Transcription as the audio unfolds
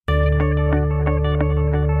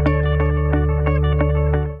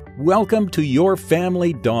welcome to Your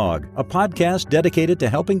Family Dog, a podcast dedicated to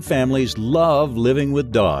helping families love living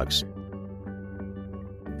with dogs.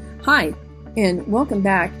 Hi, and welcome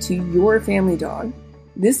back to Your Family Dog.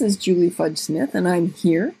 This is Julie Fudge Smith, and I'm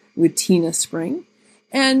here with Tina Spring.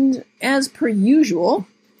 And as per usual,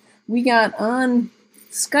 we got on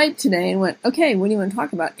Skype today and went, okay, what do you want to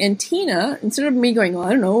talk about? And Tina, instead of me going, oh,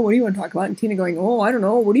 I don't know, what do you want to talk about? And Tina going, oh, I don't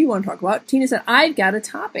know, what do you want to talk about? Tina said, I've got a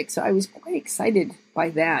topic. So I was quite excited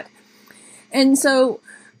by that. And so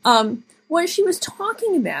what she was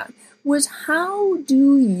talking about was, how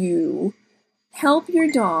do you help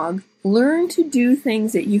your dog learn to do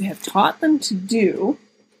things that you have taught them to do,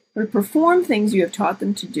 or perform things you have taught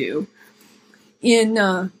them to do in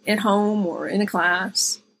at home or in a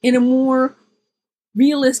class, in a more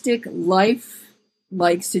realistic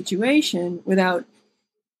life-like situation, without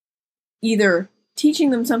either teaching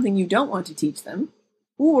them something you don't want to teach them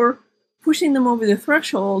or pushing them over the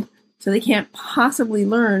threshold so they can't possibly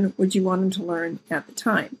learn what you want them to learn at the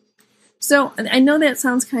time. So I know that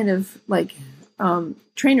sounds kind of like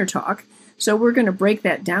trainer talk, so we're going to break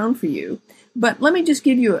that down for you. But let me just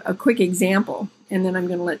give you a quick example, and then I'm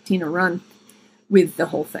going to let Tina run with the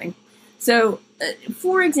whole thing. So,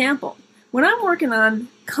 for example, when I'm working on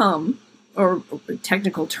come, or a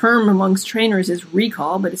technical term amongst trainers is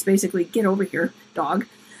recall, but it's basically get over here, dog.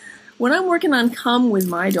 When I'm working on come with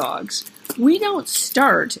my dogs, we don't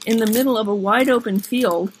start in the middle of a wide open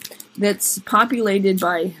field that's populated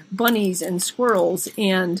by bunnies and squirrels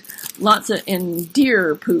and and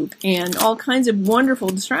deer poop and all kinds of wonderful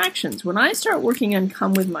distractions. When I start working on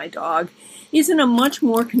come with my dog, it's in a much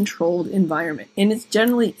more controlled environment, and it's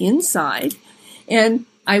generally inside, and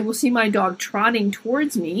I will see my dog trotting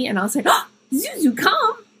towards me, and I'll say, oh, Zuzu,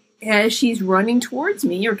 come! As she's running towards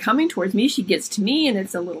me or coming towards me, she gets to me, and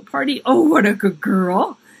it's a little party. Oh, what a good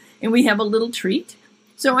girl! And we have a little treat.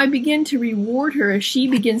 So I begin to reward her as she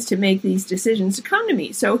begins to make these decisions to come to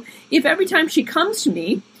me. So if every time she comes to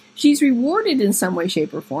me, she's rewarded in some way,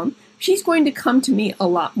 shape, or form, she's going to come to me a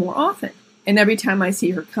lot more often. And every time I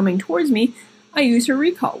see her coming towards me, I use her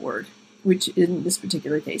recall word, which in this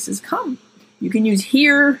particular case is come. You can use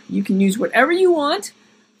here, you can use whatever you want,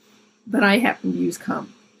 but I happen to use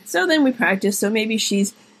come. So then we practice. So maybe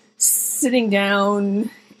she's sitting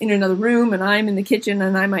down in another room and I'm in the kitchen,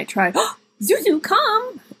 and I might try, oh, Zuzu,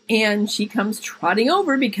 come! And she comes trotting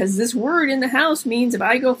over, because this word in the house means if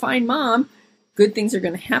I go find mom, good things are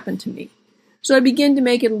going to happen to me. So I begin to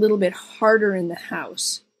make it a little bit harder in the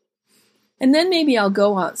house. And then maybe I'll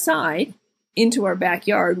go outside into our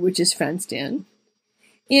backyard, which is fenced in,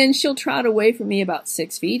 and she'll trot away from me about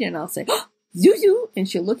 6 feet, and I'll say, oh, Zuzu! And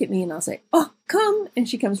she'll look at me, and I'll say, oh, come! And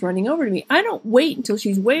she comes running over to me. I don't wait until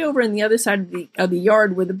she's way over on the other side of the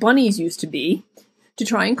yard where the bunnies used to be to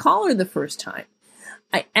try and call her the first time.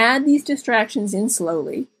 I add these distractions in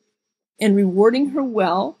slowly, and rewarding her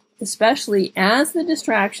well, especially as the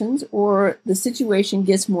distractions or the situation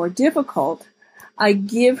gets more difficult, I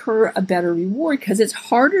give her a better reward, because it's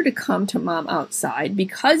harder to come to mom outside,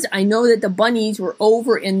 because I know that the bunnies were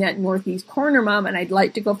over in that northeast corner, mom, and I'd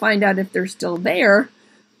like to go find out if they're still there.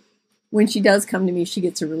 When she does come to me, she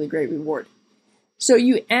gets a really great reward. So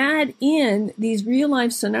you add in these real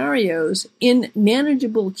life scenarios in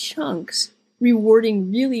manageable chunks,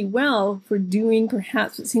 rewarding really well for doing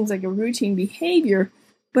perhaps what seems like a routine behavior,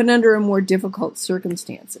 but under a more difficult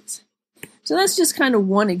circumstances. So that's just kind of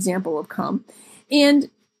one example of come. And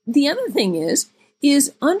the other thing is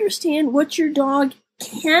understand what your dog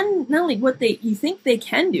can, not only what you think they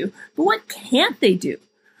can do, but what can't they do.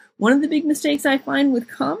 One of the big mistakes I find with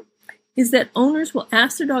come is that owners will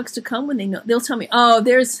ask their dogs to come when they know, they'll tell me, oh,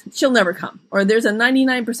 she'll never come, or there's a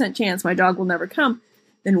 99% chance my dog will never come.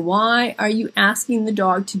 Then why are you asking the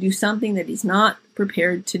dog to do something that he's not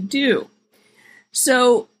prepared to do?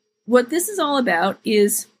 So what this is all about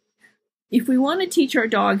is, if we want to teach our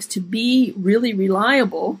dogs to be really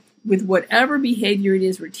reliable with whatever behavior it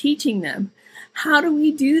is we're teaching them, how do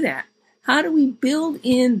we do that? How do we build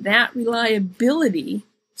in that reliability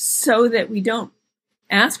so that we don't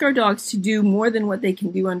ask our dogs to do more than what they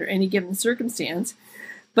can do under any given circumstance,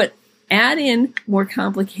 but add in more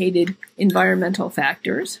complicated environmental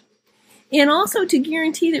factors, and also to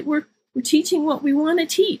guarantee that we're teaching what we want to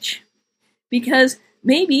teach? Because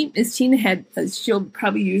maybe, as Tina she'll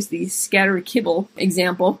probably use the scatter kibble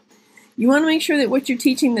example, you want to make sure that what you're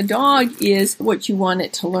teaching the dog is what you want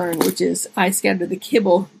it to learn, which is, I scatter the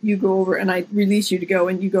kibble, you go over, and I release you to go,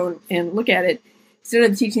 and you go and look at it, instead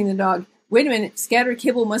of teaching the dog, wait a minute, scatter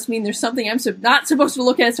kibble must mean there's something I'm not supposed to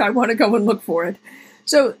look at, so I want to go and look for it.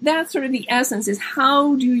 So that's sort of the essence, is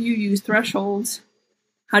how do you use thresholds?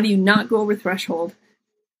 How do you not go over threshold?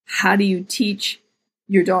 how do you teach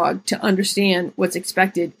your dog to understand what's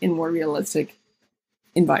expected in more realistic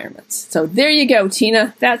environments? So there you go,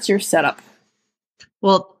 Tina. That's your setup.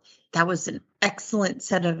 Well, that was an excellent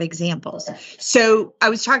set of examples. So I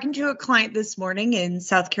was talking to a client this morning in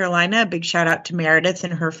South Carolina. A big shout out to Meredith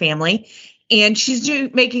and her family. And she's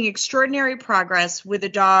making extraordinary progress with a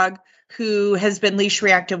dog who has been leash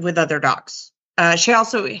reactive with other dogs. She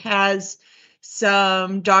also has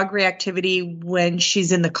some dog reactivity when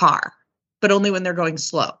she's in the car, but only when they're going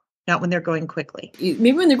slow, not when they're going quickly.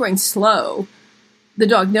 Maybe when they're going slow, the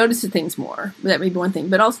dog notices things more. That may be one thing.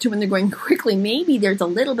 But also, too, when they're going quickly, maybe there's a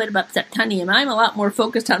little bit of upset tummy, and I'm a lot more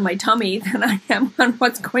focused on my tummy than I am on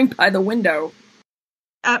what's going by the window.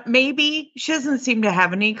 Maybe she doesn't seem to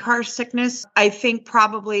have any car sickness. I think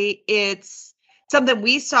probably it's something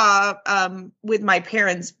we saw with my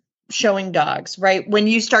parents showing dogs, right? When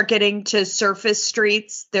you start getting to surface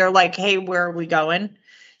streets, they're like, hey, where are we going?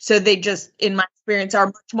 So they just, in my experience, are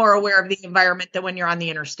much more aware of the environment than when you're on the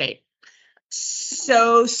interstate.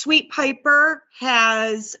 So Sweet Piper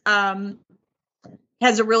has a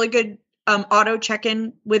really good auto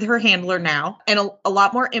check-in with her handler now, and a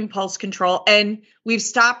lot more impulse control. And we've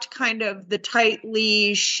stopped kind of the tight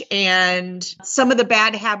leash and some of the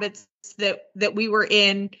bad habits that we were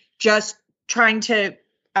in, just trying to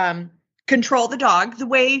control the dog the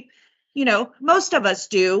way, most of us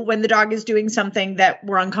do when the dog is doing something that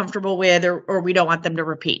we're uncomfortable with or we don't want them to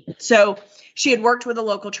repeat. So she had worked with a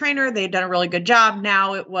local trainer. They had done a really good job.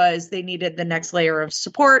 Now they needed the next layer of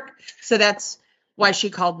support. So that's why she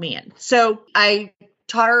called me in. So I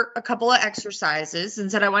taught her a couple of exercises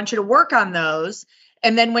and said, I want you to work on those.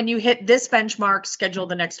 And then when you hit this benchmark, schedule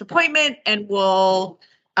the next appointment and we'll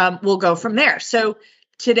go from there. So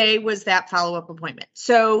today was that follow-up appointment.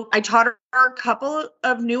 So I taught her a couple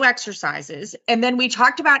of new exercises, and then we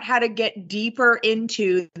talked about how to get deeper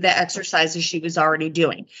into the exercises she was already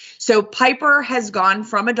doing. So Piper has gone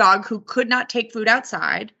from a dog who could not take food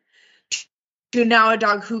outside to now a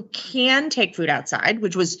dog who can take food outside,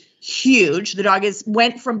 which was huge. The dog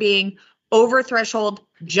went from being over threshold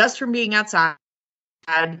just from being outside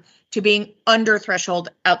to being under threshold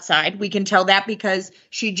outside. We can tell that because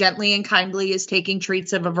she gently and kindly is taking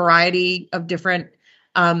treats of a variety of different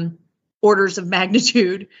orders of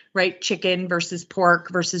magnitude, right? Chicken versus pork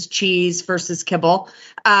versus cheese versus kibble.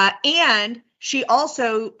 And she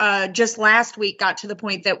also just last week got to the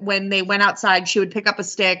point that when they went outside, she would pick up a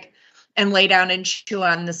stick and lay down and chew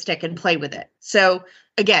on the stick and play with it. So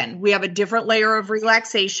again, we have a different layer of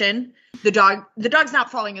relaxation. The dog's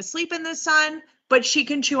not falling asleep in the sun, but she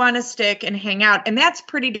can chew on a stick and hang out. And that's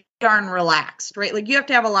pretty darn relaxed, right? Like you have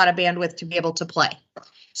to have a lot of bandwidth to be able to play.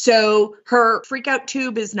 So her freak out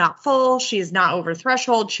tube is not full. She is not over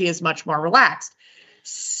threshold. She is much more relaxed.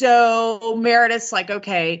 So Meredith's like,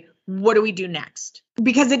 okay, what do we do next?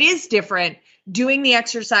 Because it is different doing the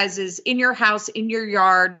exercises in your house, in your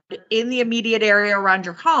yard, in the immediate area around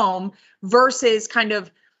your home versus kind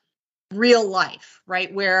of real life,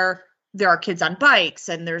 right? Where there are kids on bikes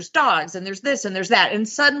and there's dogs and there's this and there's that. And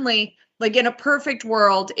suddenly, like in a perfect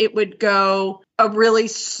world, it would go a really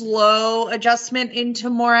slow adjustment into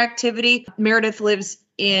more activity. Meredith lives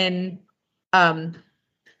in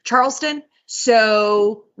Charleston.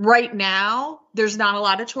 So right now, there's not a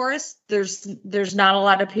lot of tourists. There's not a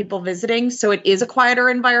lot of people visiting. So it is a quieter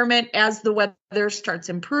environment as the weather starts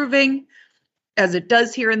improving, as it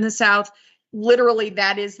does here in the South. Literally,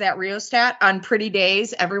 that is that rheostat. On pretty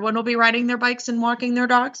days, everyone will be riding their bikes and walking their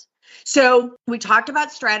dogs. So we talked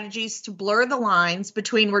about strategies to blur the lines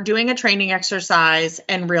between we're doing a training exercise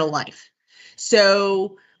and real life.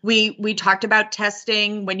 So we talked about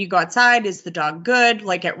testing when you go outside. Is the dog good?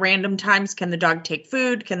 Like at random times, can the dog take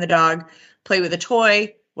food? Can the dog play with a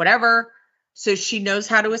toy? Whatever. So she knows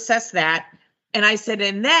how to assess that. And I said,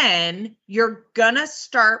 and then you're going to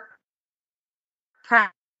start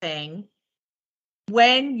practicing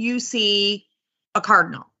when you see a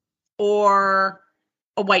cardinal or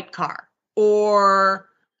a white car or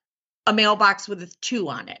a mailbox with a 2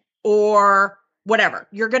 on it or whatever.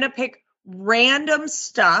 You're going to pick random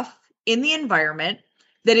stuff in the environment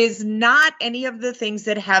that is not any of the things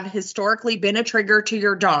that have historically been a trigger to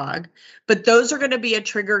your dog, but those are going to be a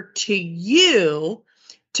trigger to you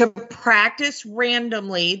to practice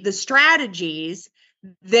randomly the strategies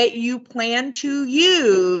that you plan to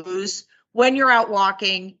use when you're out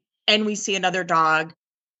walking and we see another dog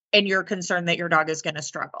and you're concerned that your dog is going to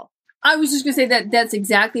struggle. I was just going to say that that's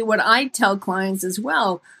exactly what I tell clients as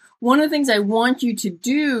well. One of the things I want you to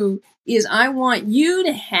do is I want you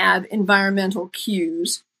to have environmental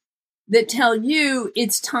cues that tell you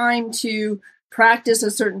it's time to practice a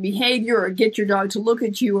certain behavior or get your dog to look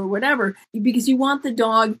at you or whatever, because you want the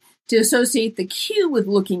dog to associate the cue with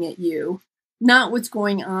looking at you, not what's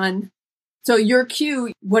going on. So your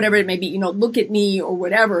cue, whatever it may be, look at me or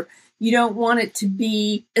whatever, you don't want it to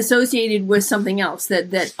be associated with something else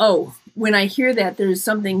that, oh, when I hear that, there's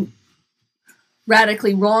something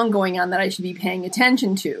radically wrong going on that I should be paying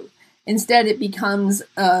attention to. Instead, it becomes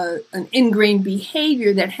an ingrained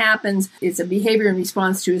behavior that happens. It's a behavior in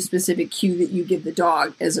response to a specific cue that you give the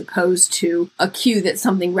dog, as opposed to a cue that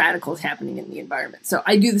something radical is happening in the environment. So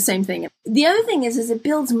I do the same thing. The other thing is it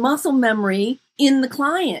builds muscle memory in the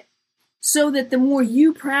client, so that the more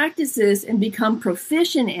you practice this and become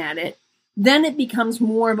proficient at it, then it becomes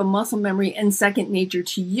more of a muscle memory and second nature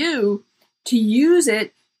to you to use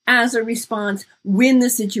it as a response when the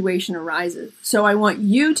situation arises. So I want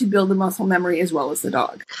you to build the muscle memory as well as the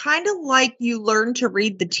dog. Kind of like you learn to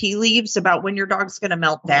read the tea leaves about when your dog's going to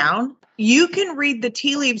melt down. You can read the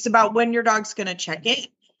tea leaves about when your dog's going to check in,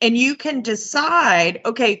 and you can decide,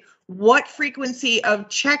 okay, what frequency of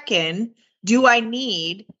check-in do I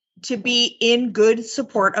need to be in good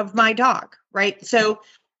support of my dog, right? So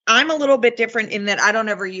I'm a little bit different in that I don't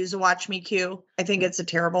ever use a watch me cue. I think it's a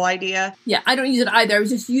terrible idea. Yeah, I don't use it either. I was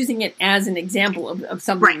just using it as an example of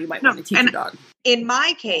something you might want to teach your dog. In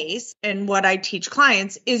my case, and what I teach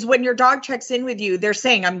clients is when your dog checks in with you, they're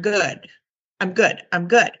saying, I'm good. I'm good. I'm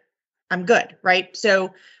good. I'm good. Right.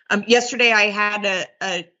 So yesterday I had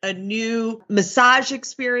a new massage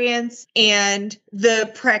experience, and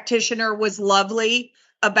the practitioner was lovely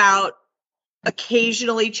about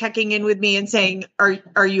occasionally checking in with me and saying,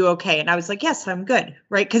 are you okay? And I was like, yes, I'm good.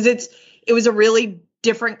 Right. Because it was a really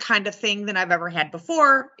different kind of thing than I've ever had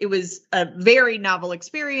before. It was a very novel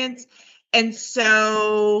experience. And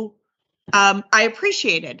so I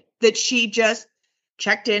appreciated that she just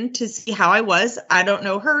checked in to see how I was. I don't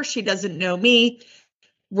know her. She doesn't know me.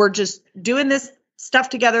 We're just doing this stuff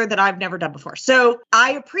together that I've never done before. So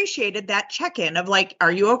I appreciated that check-in of like,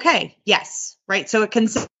 are you okay? Yes. Right. So a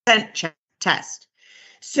consent test.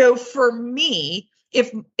 So for me,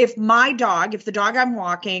 if my dog, if the dog I'm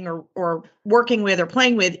walking or working with or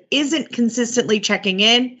playing with isn't consistently checking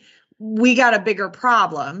in, we got a bigger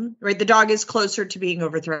problem, right? The dog is closer to being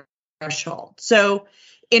over threshold. So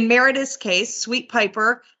in Meredith's case, Sweet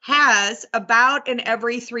Piper has about an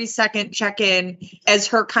every 3-second check-in as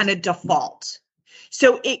her kind of default.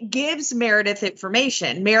 So it gives Meredith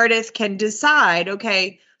information. Meredith can decide,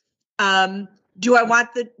 okay, do I want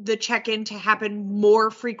the check-in to happen more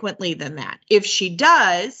frequently than that? If she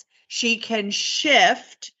does, she can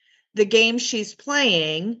shift the game she's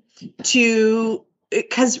playing to,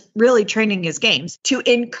 because really training is games, to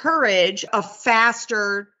encourage a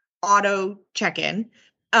faster auto check-in.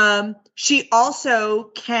 She also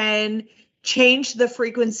can change the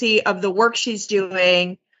frequency of the work she's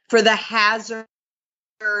doing for the hazard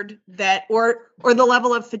that, or the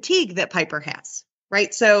level of fatigue that Piper has,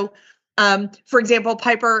 right? So, for example,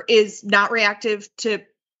 Piper is not reactive to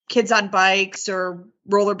kids on bikes or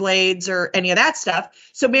rollerblades or any of that stuff.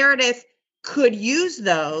 So Meredith could use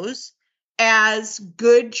those as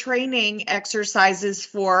good training exercises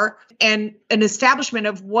for and an establishment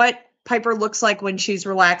of what Piper looks like when she's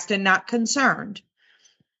relaxed and not concerned.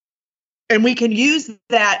 And we can use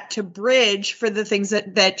that to bridge for the things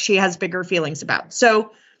that she has bigger feelings about.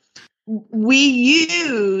 So we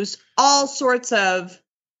use all sorts of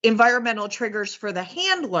environmental triggers for the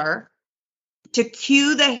handler to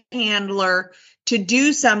cue the handler to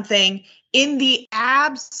do something in the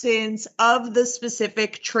absence of the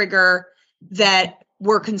specific trigger that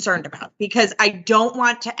we're concerned about, because I don't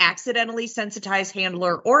want to accidentally sensitize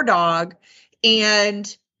handler or dog,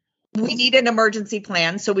 and we need an emergency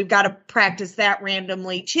plan. So we've got to practice that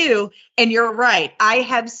randomly too. And you're right. I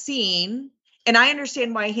have seen, and I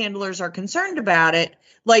understand why handlers are concerned about it.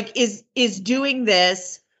 Like, is doing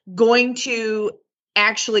this going to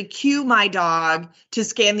actually cue my dog to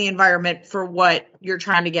scan the environment for what you're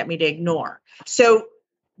trying to get me to ignore? So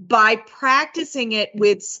by practicing it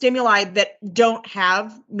with stimuli that don't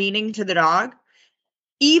have meaning to the dog,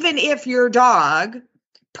 even if your dog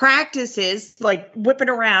practices like whipping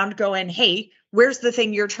around going, hey, where's the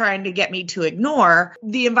thing you're trying to get me to ignore?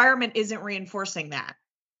 The environment isn't reinforcing that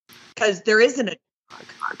because there isn't a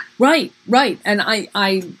dog. Right. And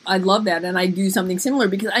I love that. And I do something similar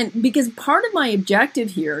because part of my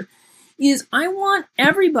objective here is I want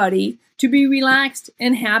everybody to be relaxed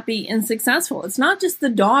and happy and successful. It's not just the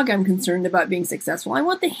dog I'm concerned about being successful. I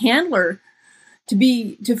want the handler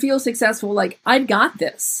to feel successful, like I've got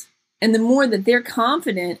this. And the more that they're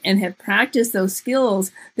confident and have practiced those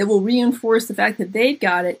skills that will reinforce the fact that they've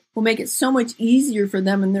got it, will make it so much easier for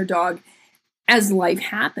them and their dog as life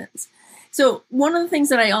happens. So one of the things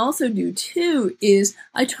that I also do too is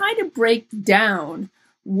I try to break down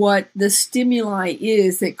what the stimuli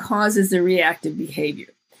is that causes the reactive behavior.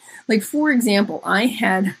 Like, for example, I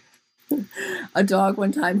had a dog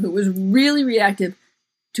one time who was really reactive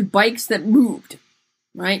to bikes that moved,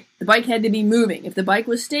 right? The bike had to be moving. If the bike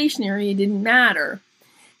was stationary, it didn't matter.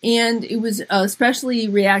 And it was especially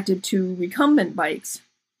reactive to recumbent bikes.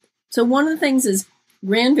 So one of the things is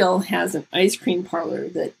Granville has an ice cream parlor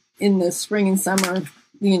that in the spring and summer,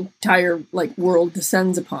 the entire world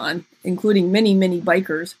descends upon, including many, many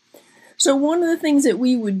bikers. So one of the things that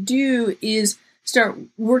we would do is start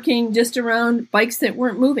working just around bikes that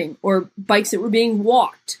weren't moving, or bikes that were being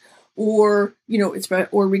walked, or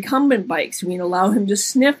or recumbent bikes. We'd allow him to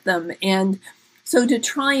sniff them, and so to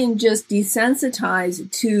try and just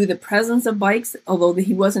desensitize to the presence of bikes, although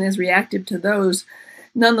he wasn't as reactive to those.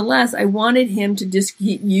 Nonetheless, I wanted him to just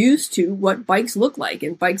get used to what bikes look like,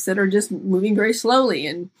 and bikes that are just moving very slowly,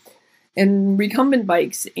 and recumbent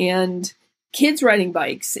bikes, and kids riding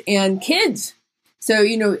bikes, and kids. So,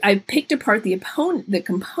 I picked apart the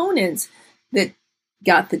components that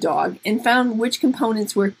got the dog and found which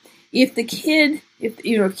components were, if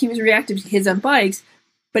he was reactive to kids on bikes,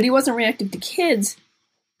 but he wasn't reactive to kids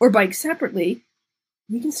or bikes separately,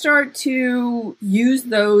 you can start to use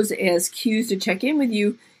those as cues to check in with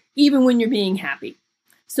you, even when you're being happy.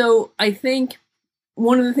 So I think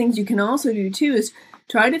one of the things you can also do too is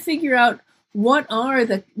try to figure out what are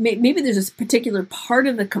maybe there's a particular part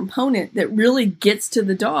of the component that really gets to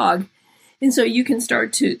the dog. And so you can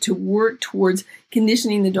start to work towards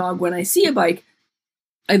conditioning the dog. When I see a bike,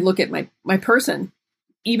 I look at my person,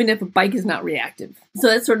 even if a bike is not reactive. So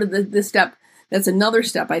that's sort of the step. That's another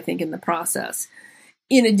step, I think, in the process.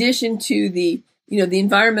 In addition to the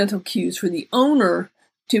environmental cues for the owner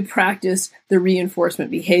to practice the reinforcement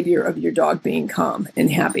behavior of your dog being calm and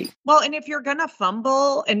happy. Well, and if you're going to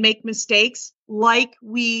fumble and make mistakes, like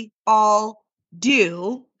we all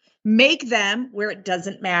do, make them where it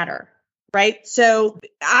doesn't matter, right? So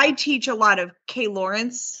I teach a lot of Kay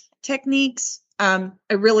Lawrence techniques. I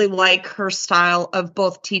really like her style of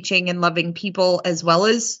both teaching and loving people as well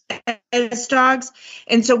as dogs.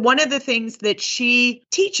 And so one of the things that she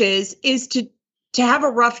teaches is to have a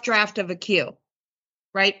rough draft of a cue,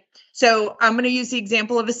 right? So I'm going to use the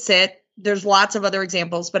example of a sit. There's lots of other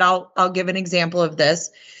examples, but I'll give an example of this.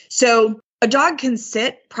 So a dog can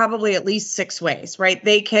sit probably at least 6 ways, right?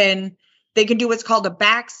 They can do what's called a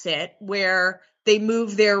back sit, where they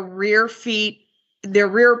move their rear feet,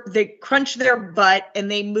 they crunch their butt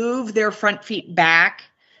and they move their front feet back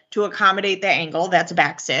to accommodate the angle. That's a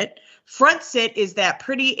back sit. Front sit is that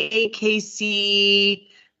pretty AKC,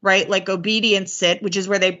 right? Like obedience sit, which is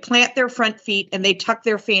where they plant their front feet and they tuck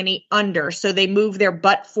their fanny under. So they move their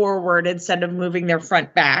butt forward instead of moving their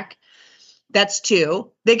front back. That's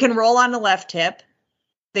 2. They can roll on the left hip.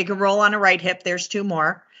 They can roll on a right hip. There's 2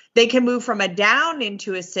 more. They can move from a down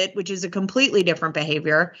into a sit, which is a completely different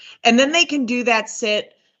behavior. And then they can do that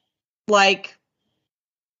sit like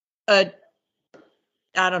a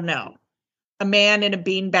man in a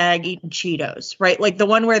beanbag eating Cheetos, right? Like the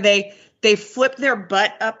one where they flip their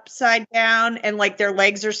butt upside down and like their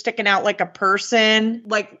legs are sticking out like a person.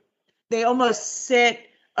 Like they almost sit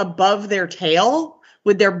above their tail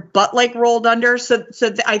with their butt like rolled under. So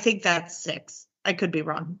I think that's 6. I could be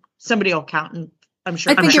wrong. Somebody will count, and I'm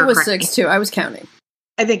sure. I think it was 6 too. I was counting.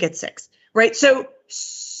 I think it's 6, right? So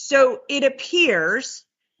it appears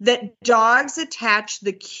that dogs attach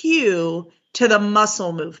the cue to the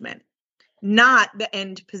muscle movement, not the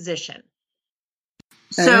end position.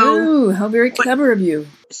 So, how very clever of you.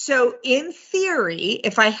 So in theory,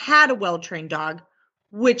 if I had a well-trained dog,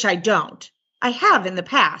 which I don't, I have in the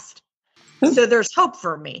past. So there's hope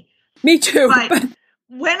for me. Me too. But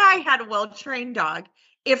when I had a well-trained dog,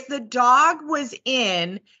 if the dog was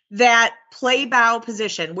in that play bow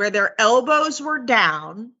position where their elbows were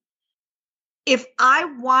down, if I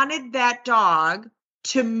wanted that dog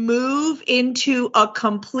to move into a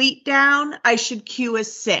complete down, I should cue a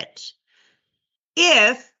sit.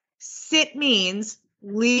 If sit means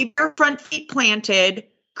leave your front feet planted,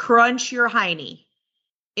 crunch your hiney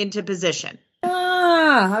into position.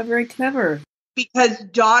 Ah, how very clever. Because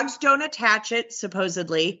dogs don't attach it,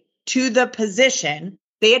 supposedly, to the position.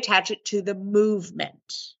 They attach it to the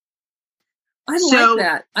movement. I like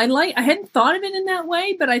that. I hadn't thought of it in that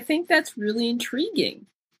way, but I think that's really intriguing.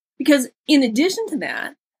 Because in addition to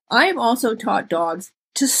that, I have also taught dogs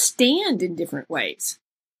to stand in different ways.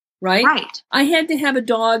 Right? Right. I had to have a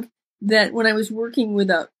dog that when I was working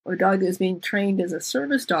with a dog that was being trained as a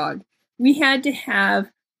service dog, we had to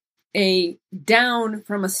have a down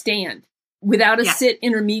from a stand. without a sit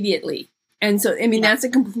intermediately. And so, I mean, that's a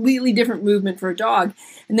completely different movement for a dog.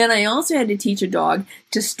 And then I also had to teach a dog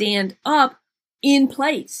to stand up in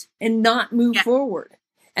place and not move forward.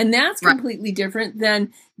 And that's completely different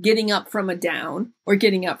than getting up from a down or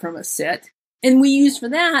getting up from a sit. And we used for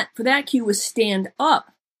that cue was stand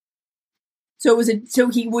up. So so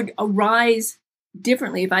he would arise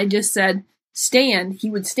differently. If I just said stand, he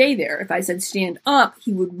would stay there. If I said stand up,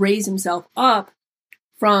 he would raise himself up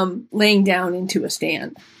from laying down into a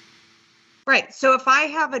stand. Right. So if I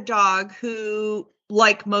have a dog who,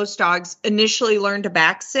 like most dogs, initially learned to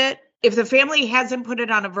back sit, if the family hasn't put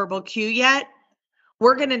it on a verbal cue yet,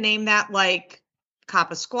 we're going to name that like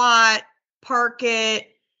cop a squat, park it,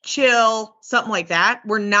 chill, something like that.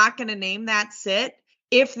 We're not going to name that sit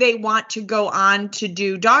if they want to go on to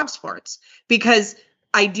do dog sports, because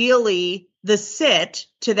ideally the sit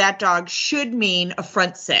to that dog should mean a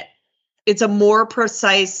front sit. It's a more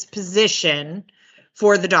precise position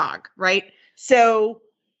for the dog, right? So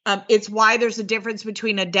it's why there's a difference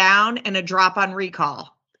between a down and a drop on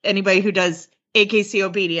recall. Anybody who does AKC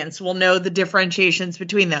obedience will know the differentiations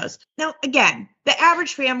between those. Now, again, the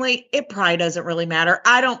average family, it probably doesn't really matter.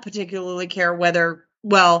 I don't particularly care whether,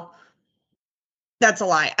 well, that's a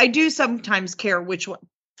lie. I do sometimes care which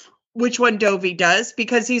one Dovey does,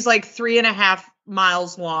 because he's like 3.5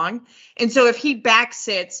 miles long. And so if he back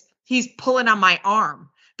sits, he's pulling on my arm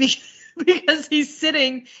because he's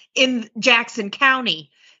sitting in Jackson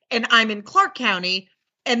County and I'm in Clark County.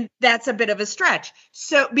 And that's a bit of a stretch.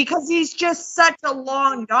 So because he's just such a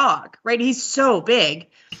long dog, right? He's so big.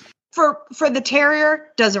 For the terrier,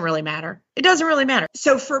 doesn't really matter. It doesn't really matter.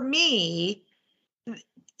 So for me,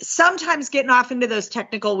 sometimes getting off into those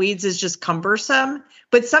technical weeds is just cumbersome,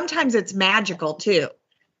 but sometimes it's magical too,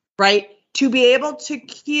 right? To be able to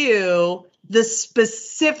cue the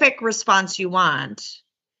specific response you want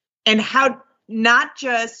and how, not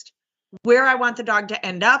just where I want the dog to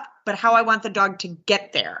end up, but how I want the dog to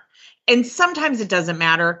get there. And sometimes it doesn't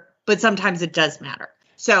matter, but sometimes it does matter.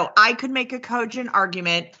 So I could make a cogent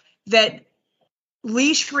argument that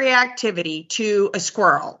leash reactivity to a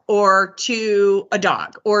squirrel or to a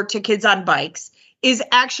dog or to kids on bikes is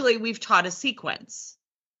actually, we've taught a sequence,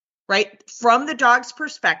 right? From the dog's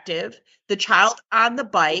perspective, the child on the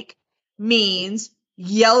bike means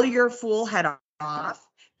yell your fool head off,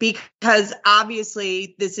 because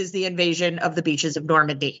obviously this is the invasion of the beaches of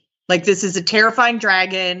Normandy. Like, this is a terrifying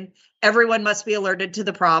dragon. Everyone must be alerted to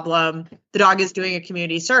the problem. The dog is doing a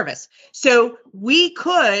community service. So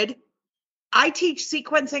I teach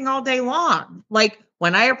sequencing all day long. Like,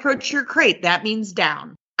 when I approach your crate, that means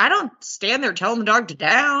down. I don't stand there telling the dog to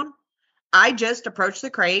down. I just approach the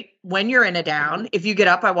crate. When you're in a down, if you get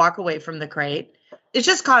up, I walk away from the crate. It's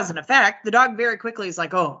just cause and effect. The dog very quickly is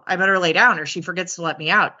like, oh, I better lay down, or she forgets to let me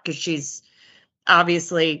out because she's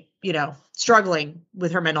obviously, struggling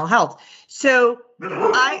with her mental health. So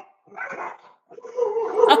I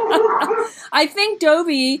think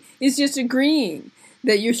Dovey is just agreeing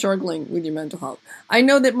that you're struggling with your mental health. I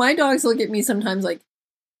know that my dogs look at me sometimes like,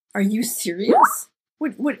 are you serious?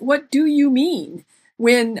 What do you mean?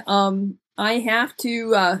 When I have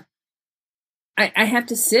to I have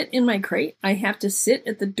to sit in my crate. I have to sit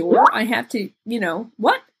at the door. I have to,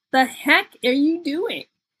 what the heck are you doing?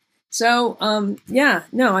 So,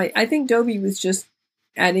 I think Dovey was just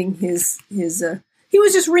adding he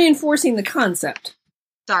was just reinforcing the concept.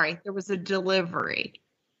 Sorry, there was a delivery.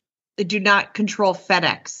 They do not control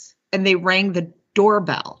FedEx, and they rang the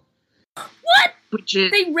doorbell. What?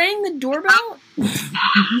 They rang the doorbell?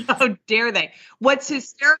 How dare they? What's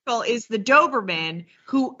hysterical is the Doberman,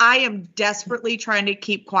 who I am desperately trying to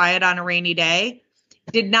keep quiet on a rainy day,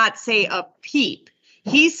 did not say a peep.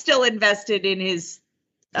 He's still invested in his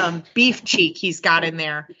beef cheek he's got in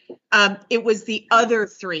there. It was the other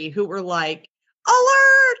three who were like,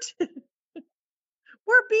 alert!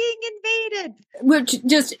 We're being invaded. Which,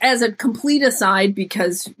 just as a complete aside,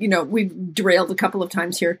 because, we've derailed a couple of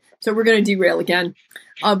times here, so we're going to derail again.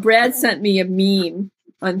 Brad sent me a meme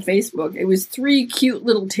on Facebook. It was 3 cute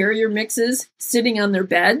little terrier mixes sitting on their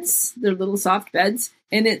beds, their little soft beds,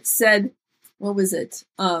 and it said, what was it?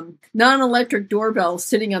 Non-electric doorbells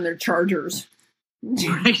sitting on their chargers.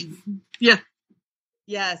 Right. Yeah.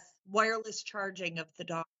 Yes. Wireless charging of the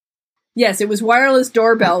dog. Yes, it was wireless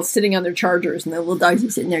doorbells sitting on their chargers, and the little dogs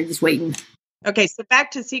were sitting there just waiting. Okay, so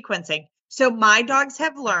back to sequencing. So my dogs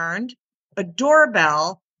have learned a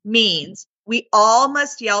doorbell means we all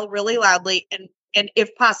must yell really loudly and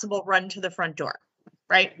if possible, run to the front door,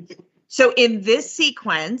 right? So in this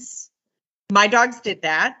sequence, my dogs did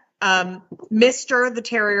that. Mr. the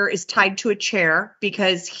Terrier is tied to a chair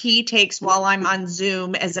because he takes, while I'm on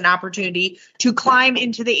Zoom, as an opportunity to climb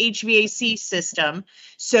into the HVAC system.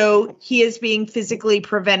 So he is being physically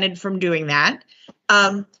prevented from doing that.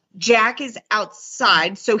 Jack is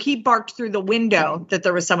outside. So he barked through the window that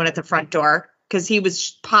there was someone at the front door because he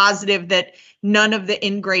was positive that none of the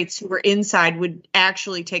ingrates who were inside would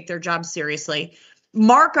actually take their job seriously.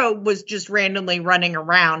 Marco was just randomly running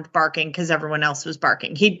around barking because everyone else was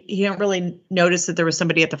barking. He didn't really notice that there was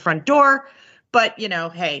somebody at the front door, but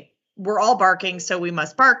hey, we're all barking, so we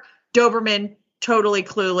must bark. Doberman, totally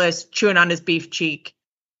clueless, chewing on his beef cheek.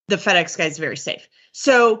 The FedEx guy's very safe.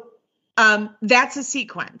 So that's a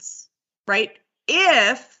sequence, right?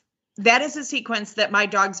 If that is a sequence that my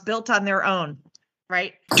dogs built on their own,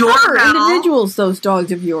 right? Clever individuals, those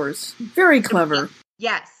dogs of yours. Very clever.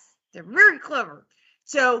 Yes, they're very clever.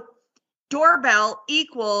 So doorbell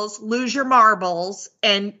equals lose your marbles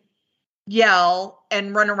and yell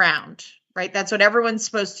and run around, right? That's what everyone's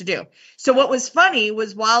supposed to do. So what was funny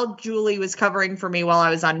was while Julie was covering for me while I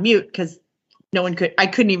was on mute, because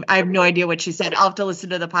I have no idea what she said. I'll have to listen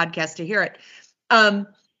to the podcast to hear it.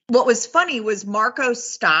 What was funny was Marco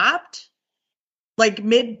stopped like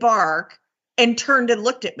mid bark and turned and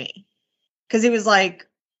looked at me because he was like,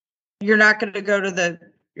 you're not going to go to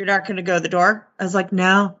the door? I was like,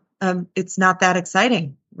 no, it's not that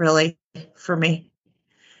exciting really for me.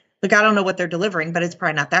 Like, I don't know what they're delivering, but it's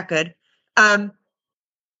probably not that good. And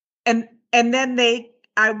then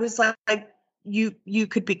I was like, you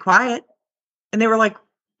could be quiet. And they were like,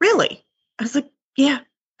 really? I was like, yeah,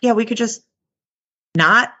 we could just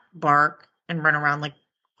not bark and run around like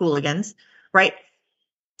hooligans, right?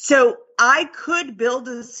 So I could build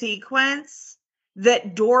a sequence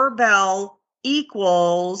that doorbell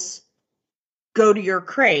equals go to your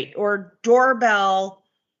crate, or doorbell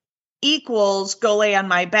equals go lay on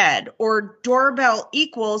my bed, or doorbell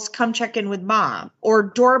equals come check in with mom, or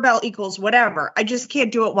doorbell equals whatever. I just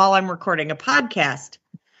can't do it while I'm recording a podcast,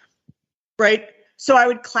 right? So I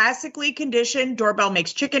would classically condition doorbell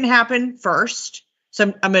makes chicken happen first.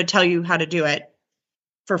 So I'm going to tell you how to do it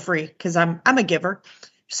for free because I'm a giver.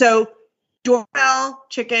 So doorbell,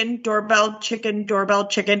 chicken, doorbell, chicken, doorbell,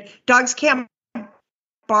 chicken. Dogs can't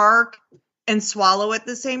bark and swallow at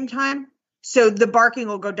the same time. So the barking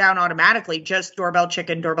will go down automatically, just doorbell,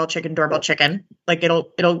 chicken, doorbell, chicken, doorbell, chicken. Like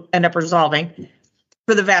it'll end up resolving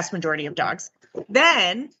for the vast majority of dogs.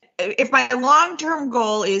 Then if my long-term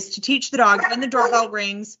goal is to teach the dog when the doorbell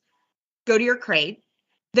rings, go to your crate,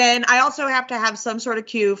 then I also have to have some sort of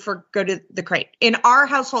cue for go to the crate. In our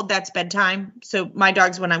household, that's bedtime. So my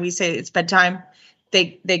dogs, when we say it's bedtime,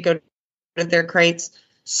 they go to their crates.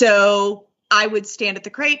 So I would stand at the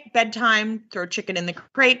crate, bedtime, throw chicken in the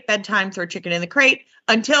crate, bedtime, throw chicken in the crate,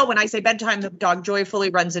 until when I say bedtime, the dog joyfully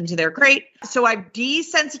runs into their crate. So I've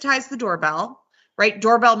desensitized the doorbell, right?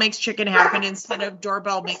 Doorbell makes chicken happen instead of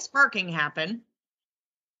doorbell makes barking happen.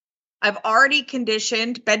 I've already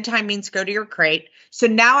conditioned bedtime means go to your crate. So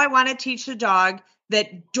now I want to teach the dog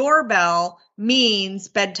that doorbell means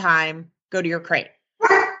bedtime, go to your crate,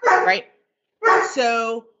 right?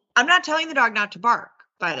 So I'm not telling the dog not to bark,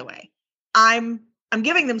 by the way. I'm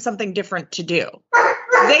giving them something different to do.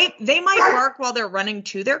 They might bark while they're running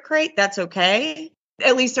to their crate. That's okay.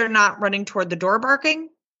 At least they're not running toward the door barking.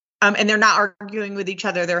 And they're not arguing with each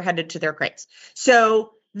other. They're headed to their crates.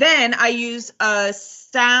 So then I use a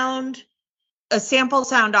sample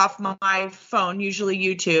sound off my phone, usually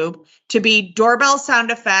YouTube, to be doorbell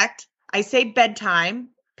sound effect. I say bedtime,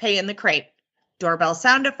 pay in the crate. Doorbell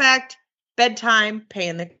sound effect, bedtime, pay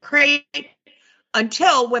in the crate.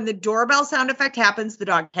 Until when the doorbell sound effect happens, the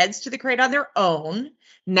dog heads to the crate on their own.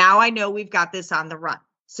 Now I know we've got this on the run.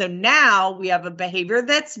 So now we have a behavior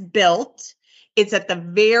that's built. It's at the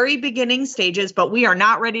very beginning stages, but we are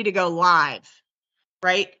not ready to go live,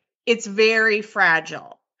 right? It's very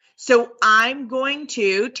fragile. So I'm going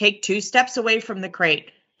to take 2 steps away from the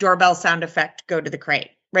crate, doorbell sound effect, go to the crate,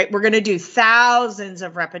 right? We're going to do thousands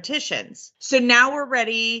of repetitions. So now we're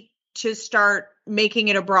ready to start making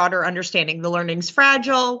it a broader understanding. The learning's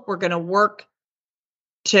fragile. We're going to work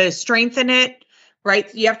to strengthen it,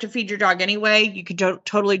 right? You have to feed your dog anyway. You could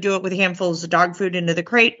totally do it with handfuls of dog food into the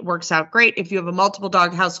crate. It works out great. If you have a multiple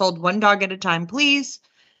dog household, 1 dog at a time, please,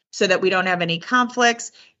 so that we don't have any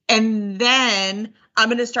conflicts. And then I'm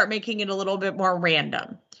going to start making it a little bit more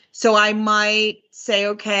random. So I might say,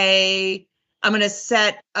 okay, I'm going to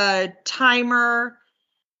set a timer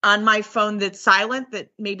on my phone that's silent, that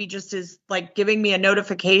maybe just is like giving me a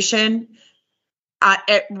notification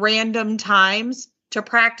at random times to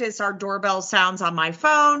practice our doorbell sounds on my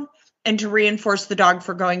phone. and to reinforce the dog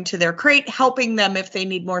for going to their crate, helping them if they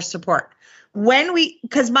need more support.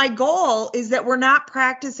 Because my goal is that we're not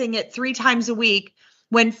practicing it 3 times a week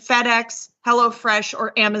when FedEx, HelloFresh,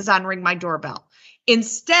 or Amazon ring my doorbell.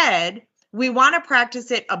 Instead, we want to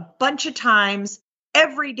practice it a bunch of times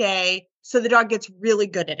every day so the dog gets really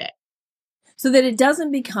good at it. So that it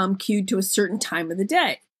doesn't become cued to a certain time of the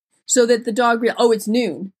day. So that the dog, it's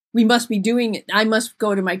noon. We must be doing it. I must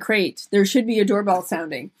go to my crate. There should be a doorbell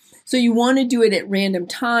sounding. So you want to do it at random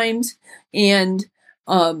times and,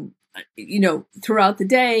 throughout the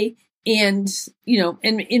day and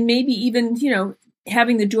maybe even,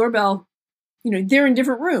 having the doorbell, they're in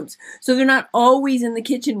different rooms. So they're not always in the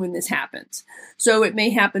kitchen when this happens. So it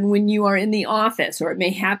may happen when you are in the office, or it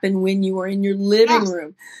may happen when you are in your living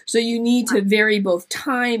room. So you need to vary both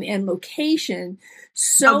time and location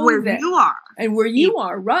where you are. And where you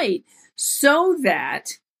are, right. So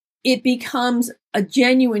that it becomes a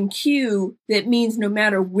genuine cue that means no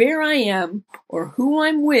matter where I am or who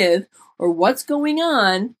I'm with or what's going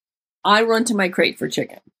on, I run to my crate for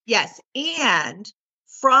chicken. Yes. And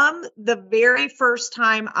from the very first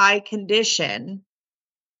time I condition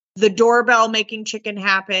the doorbell making chicken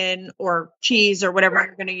happen, or cheese, or whatever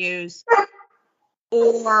you're going to use,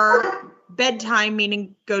 or bedtime,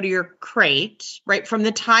 meaning go to your crate, right? From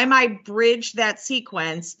the time I bridge that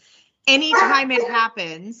sequence, anytime it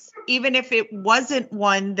happens, even if it wasn't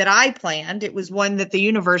one that I planned, it was one that the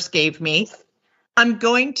universe gave me, I'm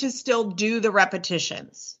going to still do the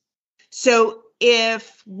repetitions. So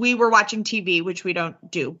if we were watching TV, which we don't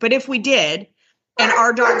do, but if we did, and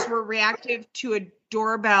our dogs were reactive to a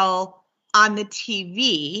doorbell on the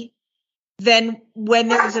TV, then when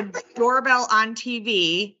there's a doorbell on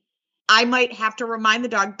TV, I might have to remind the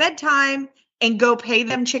dog bedtime and go pay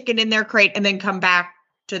them chicken in their crate and then come back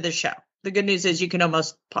to the show. The good news is you can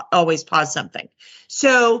almost always pause something.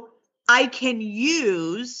 So I can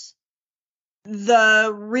use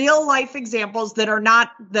the real life examples that are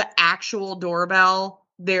not the actual doorbell.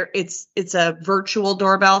 It's a virtual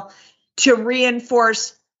doorbell to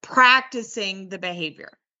reinforce practicing the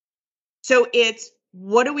behavior. So it's,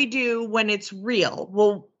 what do we do when it's real?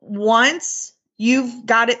 Well, once you've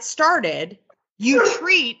got it started, you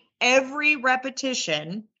treat every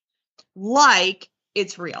repetition like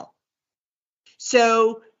it's real.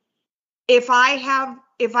 So if I have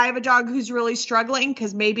a dog who's really struggling,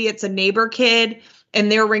 because maybe it's a neighbor kid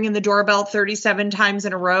and they're ringing the doorbell 37 times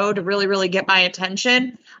in a row to really, really get my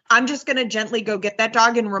attention, I'm just going to gently go get that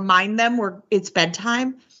dog and remind them it's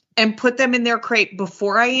bedtime and put them in their crate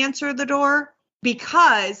before I answer the door,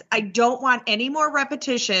 because I don't want any more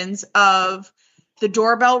repetitions of the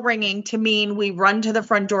doorbell ringing to mean we run to the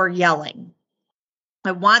front door yelling.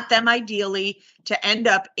 I want them ideally to end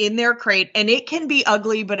up in their crate, and it can be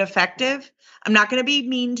ugly but effective. I'm not going to be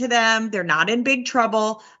mean to them. They're not in big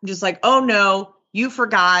trouble. I'm just like, oh no, you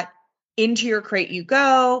forgot. Into your crate you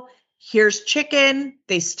go. Here's chicken.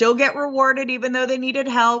 They still get rewarded even though they needed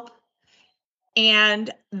help. And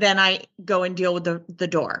then I go and deal with the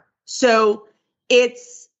door. So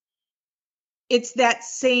it's that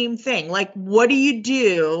same thing. Like, what do you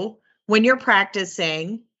do when you're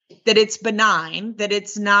practicing that it's benign, that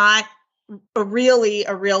it's not really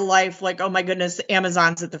a real life, like, oh my goodness,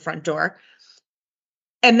 Amazon's at the front door.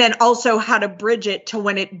 And then also how to bridge it to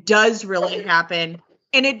when it does really happen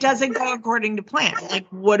and it doesn't go according to plan. Like,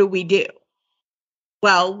 what do we do?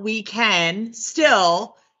 Well, we can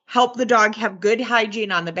still help the dog have good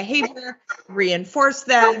hygiene on the behavior, reinforce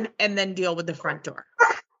them, and then deal with the front door.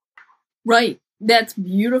 Right. That's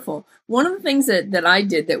beautiful. One of the things that I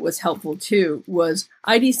did that was helpful too was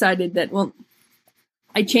I decided that,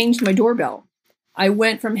 I changed my doorbell. I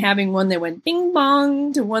went from having one that went bing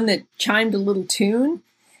bong to one that chimed a little tune.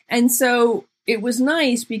 And so it was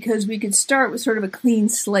nice because we could start with sort of a clean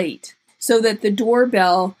slate, so that the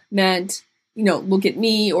doorbell meant, look at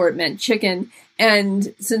me, or it meant chicken.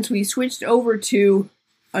 And since we switched over to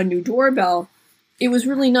a new doorbell, it was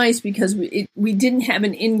really nice because we didn't have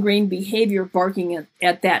an ingrained behavior barking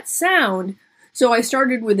at that sound. So I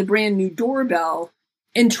started with a brand new doorbell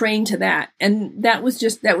and trained to that. And that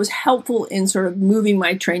was helpful in sort of moving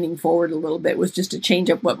my training forward a little bit, was just to change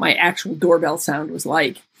up what my actual doorbell sound was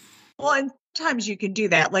like. Well, and sometimes you can do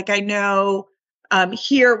that. Like, I know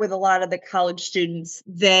here with a lot of the college students,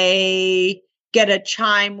 they get a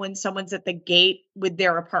chime when someone's at the gate with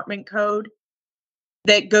their apartment code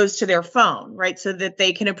that goes to their phone, right? So that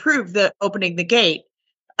they can approve the opening the gate.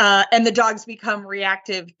 And the dogs become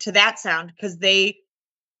reactive to that sound because I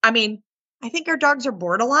think our dogs are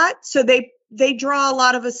bored a lot. So they draw a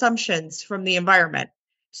lot of assumptions from the environment.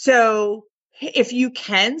 So if you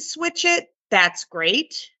can switch it, that's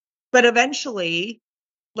great. but eventually,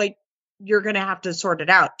 like, you're going to have to sort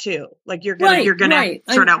it out too. Like you're going to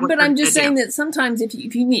sort out what. But I'm just saying that sometimes if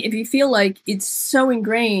you feel like it's so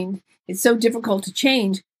ingrained, it's so difficult to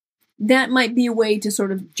change, that might be a way to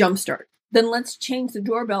sort of jumpstart. Then let's change the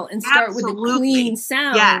doorbell and start with a clean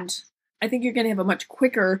sound. Yes. I think you're going to have a much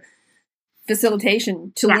quicker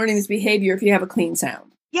facilitation to learning this behavior if you have a clean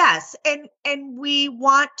sound. Yes. And we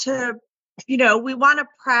want to,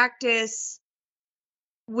 practice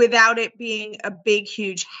without it being a big,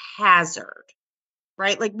 huge hazard,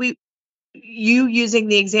 right? Like you using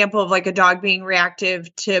the example of like a dog being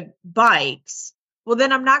reactive to bikes. Well,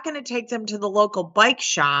 then I'm not going to take them to the local bike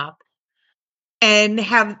shop and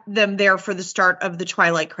have them there for the start of the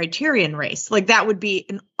Twilight Criterion race. Like that would be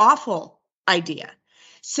an awful idea.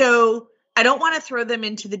 So I don't want to throw them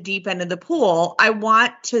into the deep end of the pool. I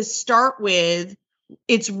want to start with,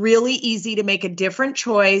 it's really easy to make a different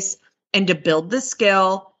choice and to build the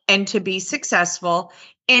skill and to be successful.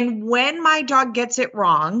 And when my dog gets it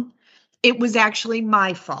wrong, it was actually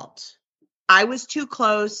my fault. I was too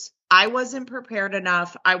close. I wasn't prepared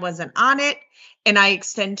enough. I wasn't on it. And I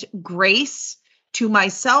extend grace to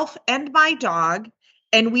myself and my dog.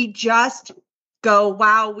 And we just go,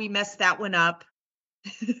 wow, we messed that one up.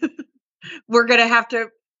 We're going to have to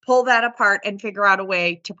pull that apart and figure out a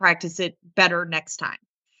way to practice it better next time.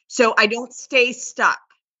 So I don't stay stuck.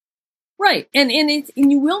 Right. And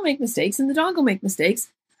you will make mistakes and the dog will make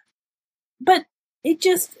mistakes. But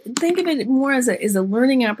think of it more as a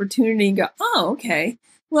learning opportunity and go, oh, okay.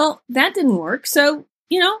 Well, that didn't work. So,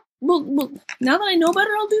 we'll now that I know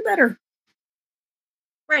better, I'll do better.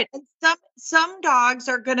 Right. And some dogs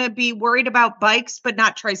are going to be worried about bikes, but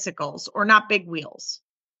not tricycles or not big wheels.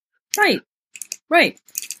 Right. Right.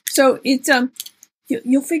 So it's,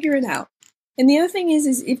 you'll figure it out. And the other thing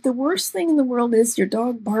is if the worst thing in the world is your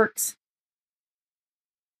dog barks,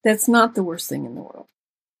 that's not the worst thing in the world.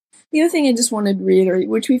 The other thing I just wanted to reiterate,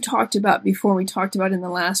 which we've talked about before, we talked about in the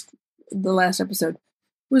last episode,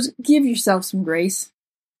 was give yourself some grace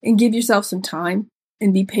and give yourself some time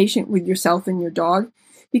and be patient with yourself and your dog,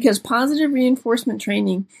 because positive reinforcement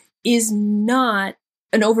training is not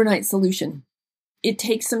an overnight solution. It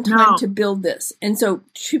takes some time to build this. And so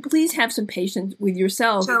please have some patience with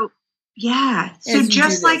yourself. So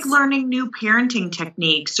just like learning new parenting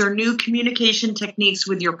techniques or new communication techniques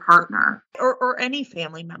with your partner or any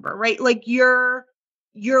family member, right? Like you're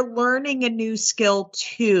learning a new skill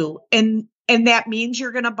too. And that means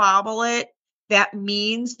you're going to bobble it. That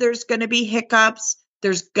means there's going to be hiccups.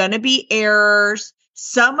 There's going to be errors.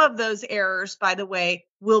 Some of those errors, by the way,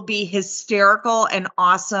 will be hysterical and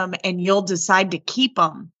awesome, and you'll decide to keep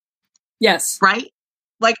them. Yes. Right?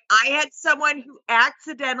 Like I had someone who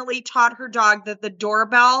accidentally taught her dog that the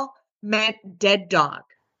doorbell meant dead dog.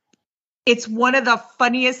 It's one of the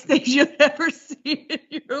funniest things you've ever seen in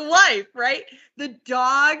your life, right? The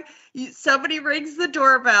dog, somebody rings the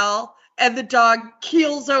doorbell and the dog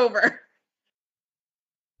keels over.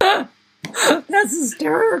 That's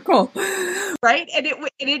hysterical. Right? And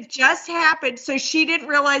it just happened. So she didn't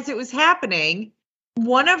realize it was happening.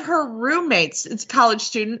 One of her roommates, it's a college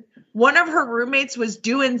student, one of her roommates was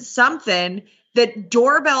doing something that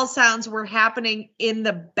doorbell sounds were happening in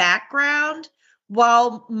the background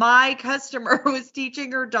while my customer was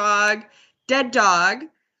teaching her dog, dead dog.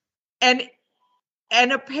 And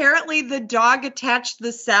apparently the dog attached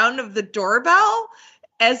the sound of the doorbell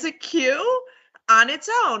as a cue on its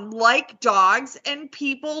own, like dogs and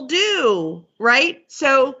people do, right?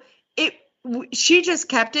 So she just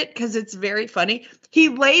kept it because it's very funny. He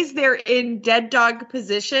lays there in dead dog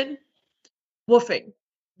position, woofing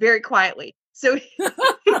very quietly. So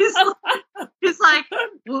he's like,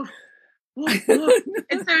 woof, woof, woof.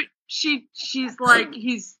 And so she's like,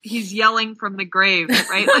 he's yelling from the grave,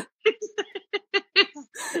 right? Like,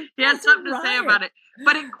 he had something to say about it.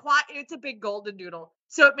 But in quiet, it's a big golden doodle.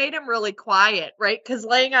 So it made him really quiet, right? Because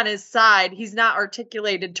laying on his side, he's not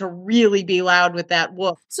articulated to really be loud with that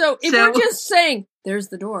woof. So if we're just saying, there's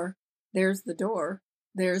the door, there's the door,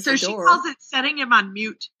 there's the door. So she calls it setting him on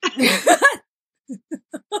mute.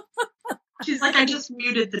 She's like, I just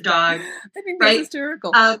muted the dog. I think that's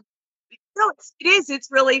hysterical. No, it is. It's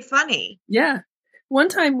really funny. Yeah. One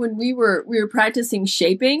time when we were practicing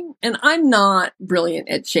shaping, and I'm not brilliant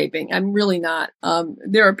at shaping. I'm really not.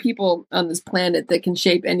 There are people on this planet that can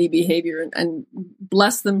shape any behavior, and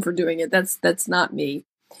bless them for doing it. That's not me.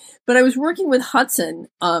 But I was working with Hudson,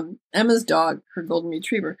 Emma's dog, her golden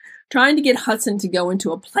retriever, trying to get Hudson to go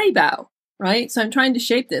into a play bow, right? So I'm trying to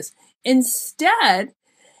shape this. Instead,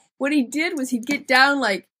 what he did was he'd get down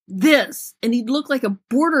like this, and he'd look like a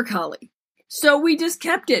border collie. So we just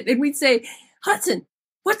kept it, and we'd say, Hudson,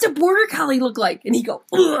 what's a border collie look like? And he'd go,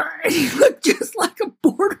 ugh, and he looked just like a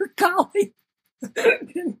border collie.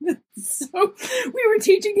 So we were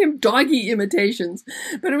teaching him doggy imitations,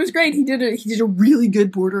 but it was great. He did a really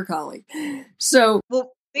good border collie. So,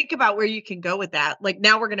 well, think about where you can go with that. Like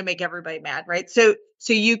now we're going to make everybody mad, right? So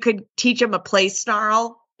you could teach him a play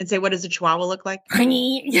snarl and say, what does a Chihuahua look like?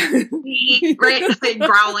 Honey. Right? Like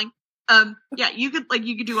growling. Yeah, you could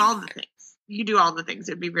do all the things. You could do all the things.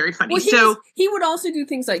 It'd be very funny. Well, he would also do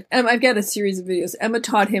things like, I've got a series of videos. Emma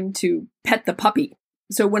taught him to pet the puppy.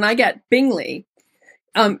 So when I got Bingley,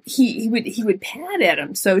 he would pat at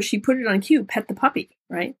him. So she put it on cue, pet the puppy,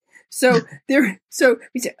 right? So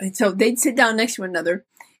they'd sit down next to one another,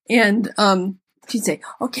 and she'd say,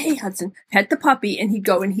 "Okay, Hudson, pet the puppy," and he'd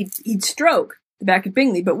go and he'd stroke the back of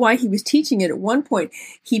Bingley. But while he was teaching it, at one point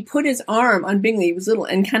he put his arm on Bingley. He was little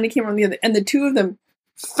and kind of came around the other, and the two of them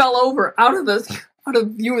fell over out of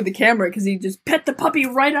view of the camera because he just pet the puppy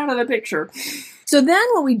right out of the picture. So then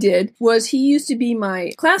what we did was, he used to be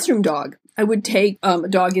my classroom dog. I would take a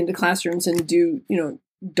dog into classrooms and do,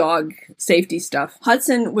 dog safety stuff.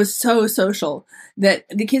 Hudson was so social that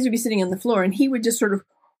the kids would be sitting on the floor and he would just sort of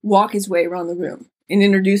walk his way around the room and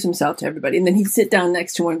introduce himself to everybody. And then he'd sit down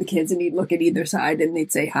next to one of the kids and he'd look at either side and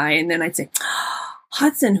they'd say hi. And then I'd say,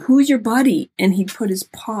 Hudson, who's your buddy? And he'd put his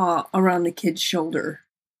paw around the kid's shoulder.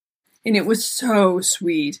 And it was so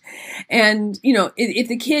sweet. And, if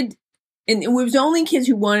the kid, and it was only kids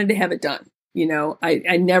who wanted to have it done.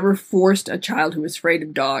 I never forced a child who was afraid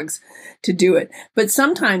of dogs to do it. But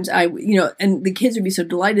sometimes and the kids would be so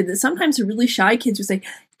delighted that sometimes the really shy kids would say,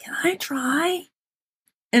 can I try?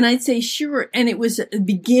 And I'd say, sure. And it was the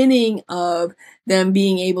beginning of them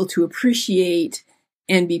being able to appreciate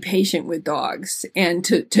and be patient with dogs and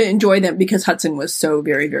to enjoy them, because Hudson was so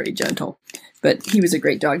very, very gentle. But he was a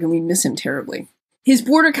great dog and we miss him terribly. His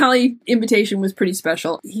border collie invitation was pretty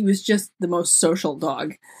special. He was just the most social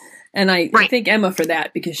dog. And I thank Emma for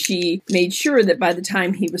that, because she made sure that by the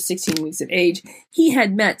time he was 16 weeks of age, he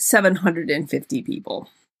had met 750 people.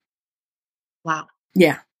 Wow.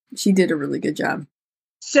 Yeah, she did a really good job.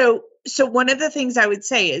 So one of the things I would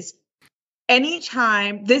say is,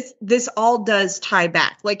 anytime this all does tie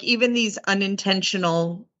back, like even these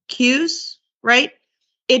unintentional cues, right?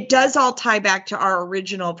 It does all tie back to our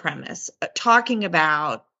original premise, talking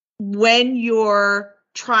about when you're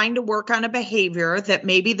trying to work on a behavior that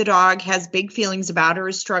maybe the dog has big feelings about or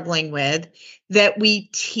is struggling with, that we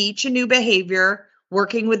teach a new behavior,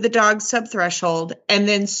 working with the dog's subthreshold, and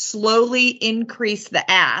then slowly increase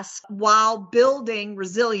the ask while building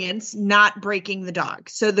resilience, not breaking the dog.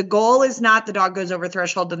 So the goal is not the dog goes over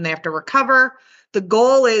threshold and they have to recover. The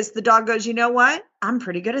goal is the dog goes, you know what? I'm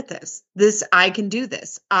pretty good at this. I can do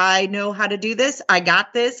this. I know how to do this. I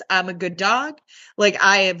got this. I'm a good dog. Like,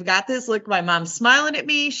 I have got this. Look, my mom's smiling at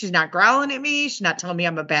me. She's not growling at me. She's not telling me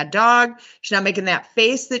I'm a bad dog. She's not making that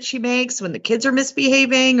face that she makes when the kids are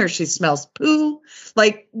misbehaving or she smells poo.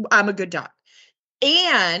 Like, I'm a good dog.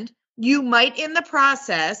 And you might, in the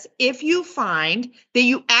process, if you find that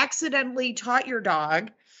you accidentally taught your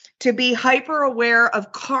dog to be hyper aware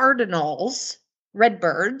of cardinals,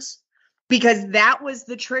 redbirds, because that was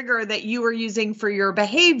the trigger that you were using for your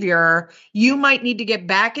behavior, you might need to get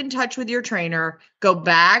back in touch with your trainer, go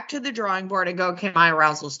back to the drawing board and go, okay, my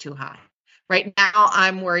arousal's too high. Right now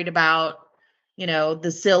I'm worried about,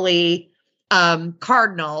 the silly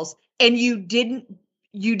cardinals. And you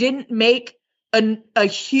didn't make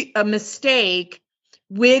a mistake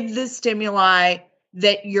with the stimuli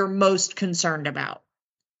that you're most concerned about.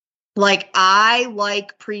 Like, I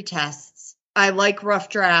like pre-tests. I like rough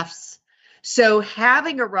drafts. So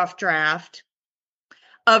having a rough draft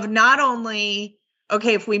of not only,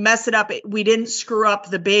 okay, if we mess it up, we didn't screw up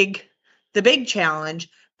the big challenge,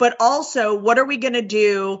 but also what are we going to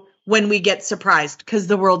do when we get surprised? Because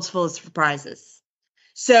the world's full of surprises.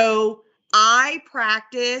 So I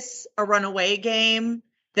practice a runaway game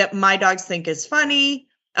that my dogs think is funny.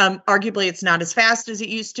 Arguably, it's not as fast as it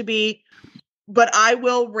used to be, but I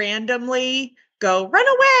will randomly go, run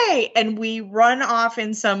away. And we run off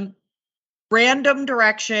in some random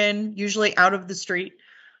direction, usually out of the street,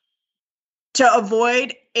 to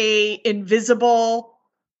avoid a invisible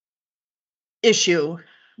issue,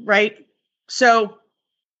 right? So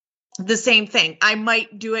the same thing. I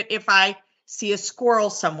might do it if I see a squirrel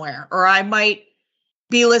somewhere, or I might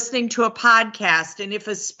be listening to a podcast, and if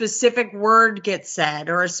a specific word gets said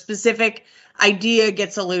or a specific idea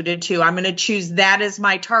gets alluded to, I'm going to choose that as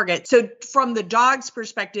my target. So from the dog's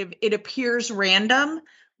perspective, it appears random,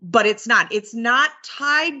 but it's not. It's not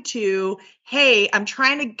tied to, hey, I'm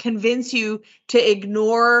trying to convince you to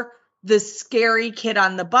ignore the scary kid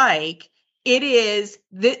on the bike. It is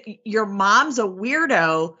that your mom's a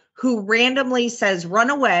weirdo who randomly says, run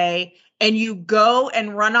away, and you go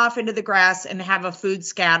and run off into the grass and have a food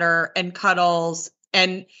scatter and cuddles,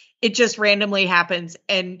 and it just randomly happens.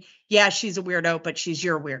 And yeah, she's a weirdo, but she's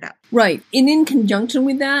your weirdo. Right. And in conjunction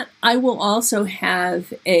with that, I will also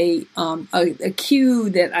have a cue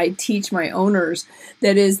that I teach my owners,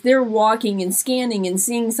 that is, they're walking and scanning and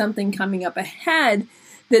seeing something coming up ahead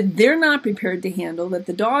that they're not prepared to handle, that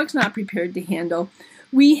the dog's not prepared to handle.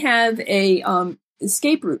 We have a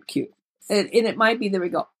escape route cue. And it might be that we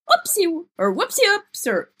go, oopsie, or whoopsie oops,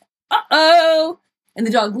 or uh-oh. And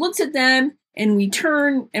the dog looks at them, and we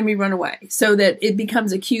turn and we run away, so that it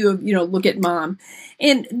becomes a cue of, look at mom.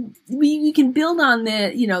 And we can build on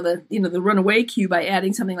the runaway cue by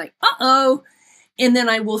adding something like, uh-oh. And then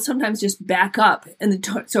I will sometimes just back up. And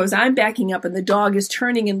so as I'm backing up and the dog is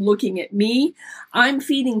turning and looking at me, I'm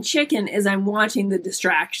feeding chicken as I'm watching the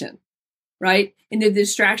distraction, right? And if the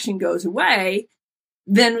distraction goes away,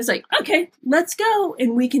 then it's like, okay, let's go.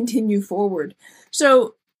 And we continue forward.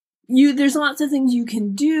 So there's lots of things you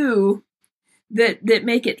can do that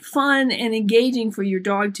make it fun and engaging for your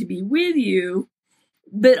dog to be with you,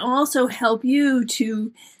 but also help you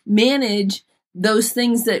to manage those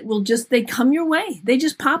things that they come your way. They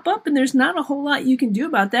just pop up, and there's not a whole lot you can do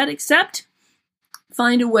about that except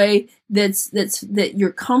find a way that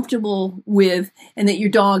you're comfortable with and that your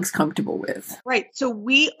dog's comfortable with. Right. So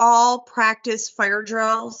we all practice fire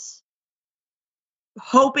drills,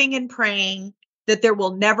 hoping and praying that there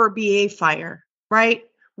will never be a fire, right?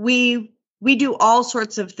 We do all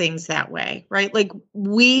sorts of things that way, right? Like,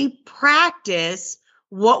 we practice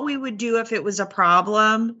what we would do if it was a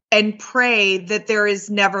problem and pray that there is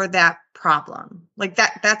never that problem. Like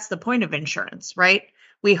that's the point of insurance, right?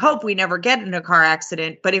 We hope we never get in a car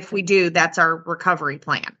accident, but if we do, that's our recovery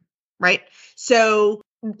plan, right? So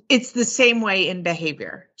it's the same way in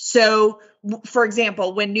behavior. So for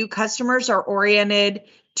example, when new customers are oriented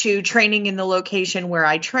to training in the location where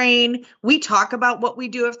I train, we talk about what we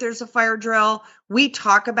do if there's a fire drill. We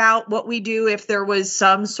talk about what we do if there was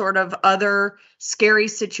some sort of other scary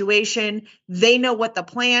situation. They know what the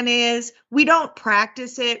plan is. We don't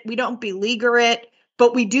practice it. We don't beleaguer it,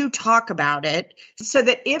 but we do talk about it so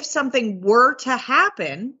that if something were to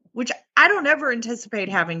happen, which I don't ever anticipate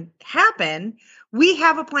having happen, we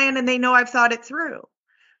have a plan and they know I've thought it through.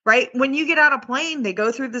 Right? When you get on a plane, they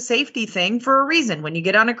go through the safety thing for a reason. When you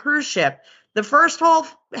get on a cruise ship, the first whole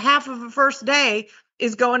half of the first day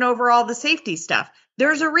is going over all the safety stuff.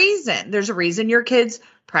 There's a reason. There's a reason your kids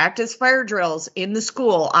practice fire drills in the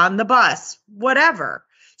school, on the bus, whatever.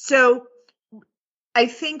 So I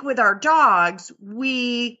think with our dogs,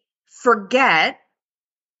 we forget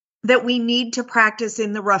that we need to practice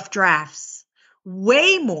in the rough drafts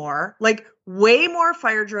way more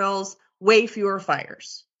fire drills, way fewer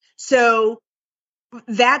fires. So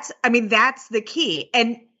that's the key.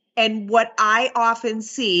 And what I often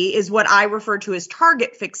see is what I refer to as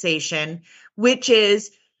target fixation, which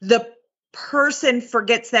is the person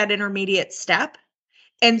forgets that intermediate step.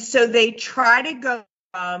 And so they try to go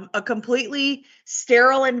from a completely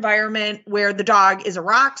sterile environment where the dog is a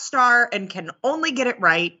rock star and can only get it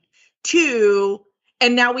right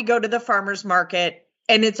and now we go to the farmer's market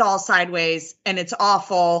and it's all sideways and it's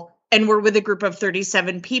awful. And we're with a group of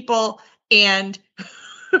 37 people and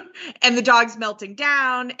the dog's melting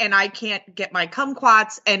down and I can't get my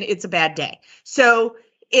kumquats and it's a bad day. So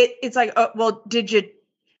it's like, oh, well, did you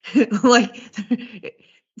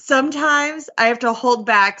sometimes I have to hold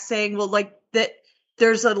back saying, well, that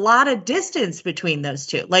there's a lot of distance between those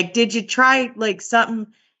two. Like, did you try something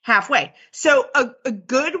halfway? So a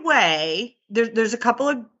good way, there's a couple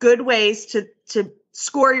of good ways to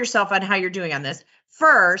score yourself on how you're doing on this.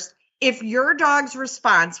 First, if your dog's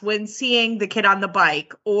response when seeing the kid on the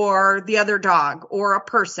bike or the other dog or a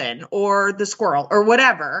person or the squirrel or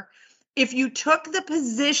whatever, if you took the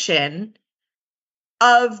position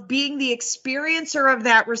of being the experiencer of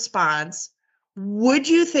that response, would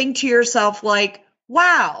you think to yourself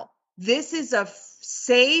wow, this is a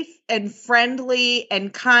safe and friendly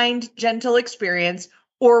and kind, gentle experience,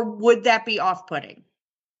 or would that be off-putting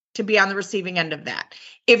to be on the receiving end of that?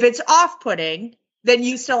 If it's off-putting, then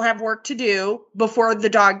you still have work to do before the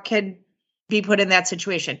dog can be put in that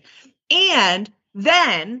situation. And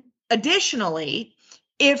then additionally,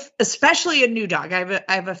 if especially a new dog, I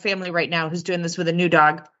have a family right now who's doing this with a new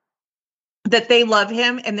dog, that they love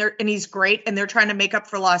him and he's great and they're trying to make up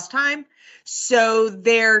for lost time. So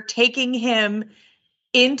they're taking him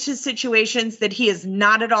into situations that he is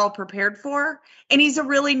not at all prepared for. And he's a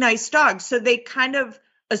really nice dog. So they kind of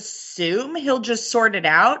assume he'll just sort it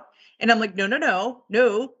out. And I'm like, no,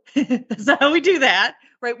 that's not how we do that,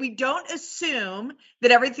 right? We don't assume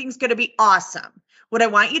that everything's going to be awesome. What I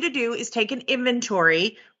want you to do is take an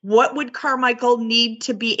inventory. What would Carmichael need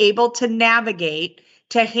to be able to navigate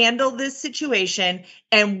to handle this situation?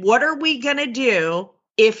 And what are we going to do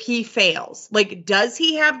if he fails? Like, does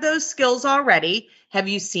he have those skills already? Have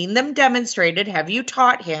you seen them demonstrated? Have you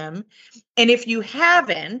taught him? And if you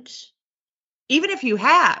haven't, even if you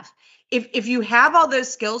have, if you have all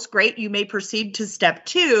those skills, great, you may proceed to step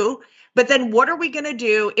 2. But then what are we going to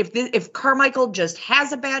do if Carmichael just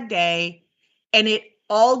has a bad day and it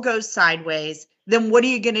all goes sideways? Then what are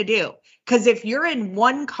you going to do? Because if you're in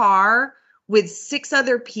one car with 6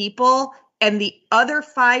 other people and the other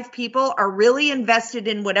 5 people are really invested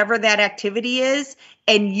in whatever that activity is,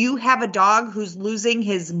 and you have a dog who's losing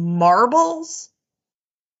his marbles,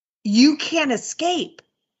 you can't escape.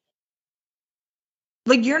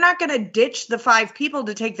 Like, you're not going to ditch the 5 people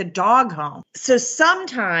to take the dog home. So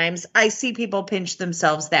sometimes I see people pinch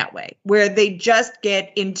themselves that way, where they just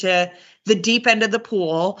get into the deep end of the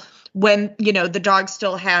pool when, the dog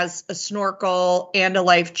still has a snorkel and a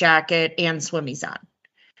life jacket and swimmies on.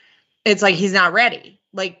 It's like he's not ready.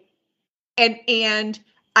 Like, and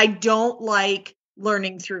I don't like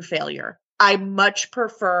learning through failure. I much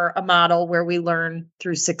prefer a model where we learn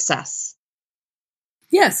through success.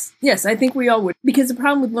 Yes, I think we all would. Because the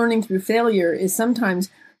problem with learning through failure is sometimes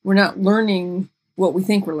we're not learning what we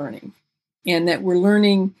think we're learning, and that we're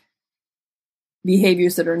learning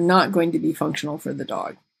behaviors that are not going to be functional for the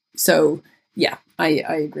dog. So, yeah, I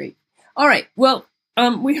agree. All right. Well,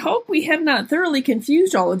 we hope we have not thoroughly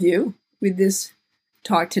confused all of you with this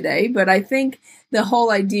talk today, but I think the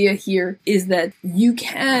whole idea here is that you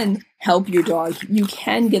can help your dog. You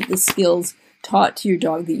can get the skills taught to your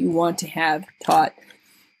dog that you want to have taught.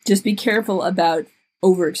 Just be careful about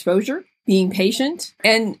overexposure, being patient,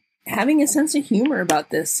 and having a sense of humor about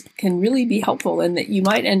this can really be helpful, and that you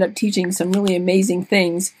might end up teaching some really amazing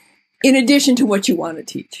things in addition to what you want to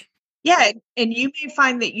teach. Yeah, and you may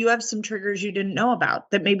find that you have some triggers you didn't know about,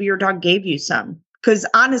 that maybe your dog gave you some. Because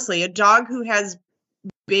honestly, a dog who has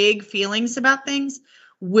big feelings about things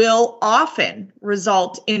will often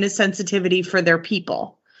result in a sensitivity for their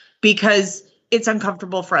people, because it's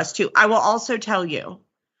uncomfortable for us too. I will also tell you,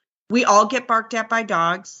 we all get barked at by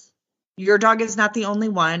dogs. Your dog is not the only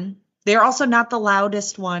one. They're also not the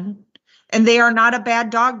loudest one. And they are not a bad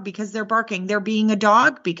dog because they're barking. They're being a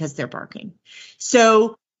dog because they're barking.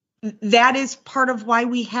 So that is part of why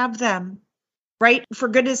we have them, right? For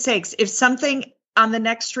goodness sakes, if something on the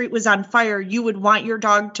next street was on fire, you would want your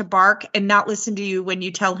dog to bark and not listen to you when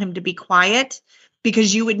you tell him to be quiet,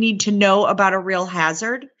 because you would need to know about a real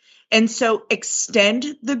hazard. And so extend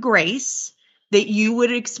the grace that you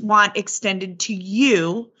would want extended to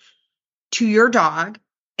you, to your dog,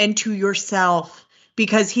 and to yourself,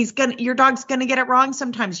 because your dog's going to get it wrong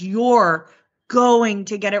sometimes. You're going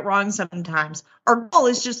to get it wrong sometimes. Our goal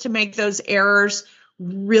is just to make those errors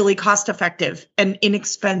really cost effective and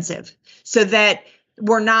inexpensive, so that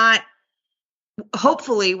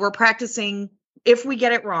hopefully we're practicing, if we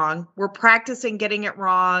get it wrong, we're practicing getting it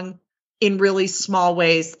wrong in really small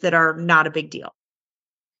ways that are not a big deal.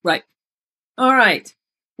 Right. All right.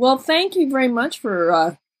 Well, thank you very much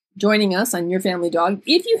for joining us on Your Family Dog.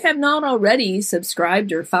 If you have not already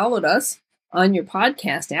subscribed or followed us on your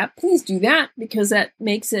podcast app, please do that, because that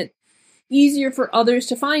makes it easier for others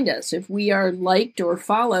to find us. If we are liked or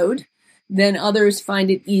followed, then others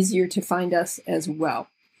find it easier to find us as well.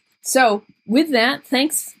 So with that,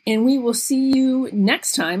 thanks, and we will see you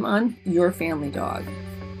next time on Your Family Dog.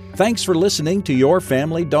 Thanks for listening to Your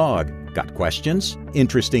Family Dog. Got questions?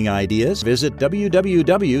 Interesting ideas? Visit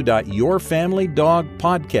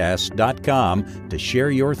www.yourfamilydogpodcast.com to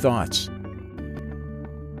share your thoughts.